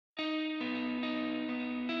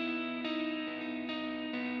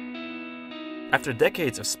After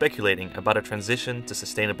decades of speculating about a transition to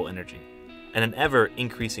sustainable energy, and an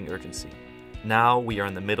ever-increasing urgency, now we are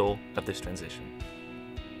in the middle of this transition.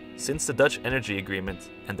 Since the Dutch Energy Agreement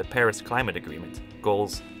and the Paris Climate Agreement,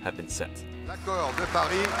 goals have been set. L'accord de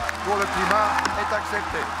Paris pour le climat est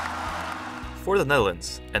accepté. For the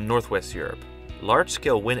Netherlands and Northwest Europe,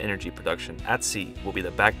 large-scale wind energy production at sea will be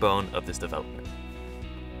the backbone of this development.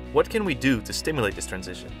 What can we do to stimulate this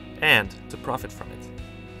transition and to profit from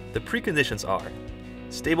it? The preconditions are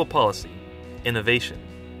stable policy, innovation,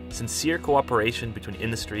 sincere cooperation between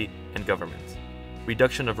industry and government,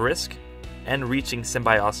 reduction of risk, and reaching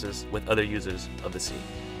symbiosis with other users of the sea.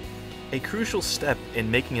 A crucial step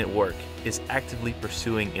in making it work is actively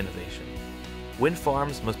pursuing innovation. Wind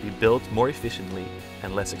farms must be built more efficiently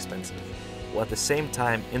and less expensive, while at the same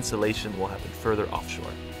time insulation will happen further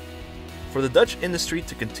offshore. For the Dutch industry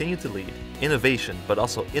to continue to lead, innovation but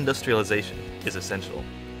also industrialization is essential.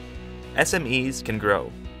 SMEs can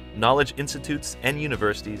grow, knowledge institutes and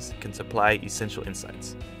universities can supply essential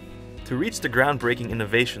insights. To reach the groundbreaking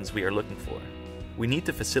innovations we are looking for, we need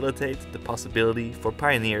to facilitate the possibility for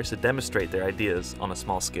pioneers to demonstrate their ideas on a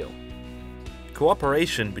small scale.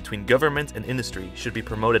 Cooperation between government and industry should be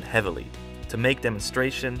promoted heavily to make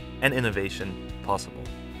demonstration and innovation possible.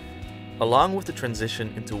 Along with the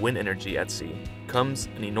transition into wind energy at sea comes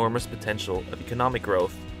an enormous potential of economic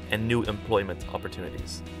growth and new employment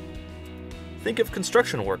opportunities. Think of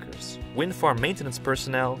construction workers, wind farm maintenance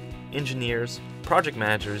personnel, engineers, project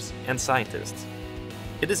managers, and scientists.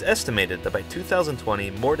 It is estimated that by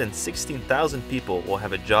 2020, more than 16,000 people will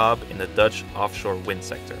have a job in the Dutch offshore wind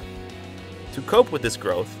sector. To cope with this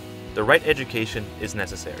growth, the right education is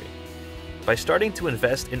necessary. By starting to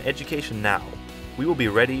invest in education now, we will be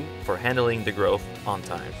ready for handling the growth on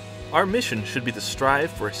time. Our mission should be to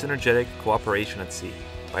strive for a synergetic cooperation at sea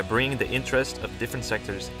by bringing the interests of different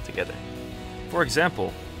sectors together. For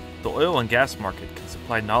example, the oil and gas market can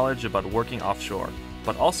supply knowledge about working offshore,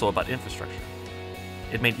 but also about infrastructure.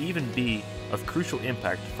 It may even be of crucial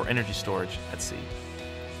impact for energy storage at sea.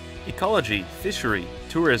 Ecology, fishery,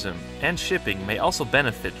 tourism, and shipping may also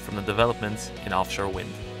benefit from the developments in offshore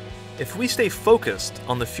wind. If we stay focused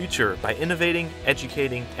on the future by innovating,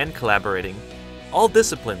 educating, and collaborating, all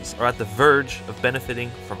disciplines are at the verge of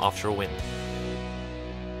benefiting from offshore wind.